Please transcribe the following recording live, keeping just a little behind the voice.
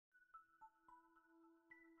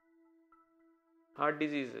Heart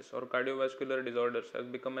diseases or cardiovascular disorders has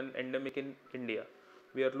become an endemic in India.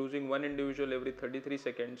 We are losing one individual every 33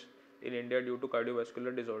 seconds in India due to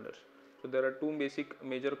cardiovascular disorders. So there are two basic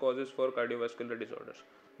major causes for cardiovascular disorders.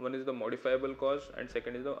 One is the modifiable cause and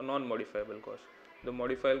second is the non-modifiable cause. The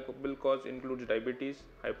modifiable cause includes diabetes,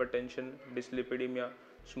 hypertension, dyslipidemia,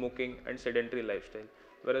 smoking and sedentary lifestyle.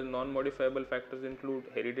 Whereas non-modifiable factors include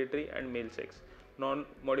hereditary and male sex.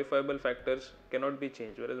 Non-modifiable factors cannot be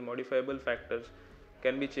changed, whereas modifiable factors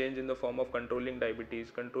can be changed in the form of controlling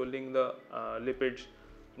diabetes, controlling the lipids,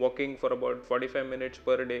 walking for about 45 minutes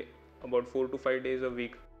per day, about 4 to 5 days a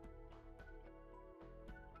week,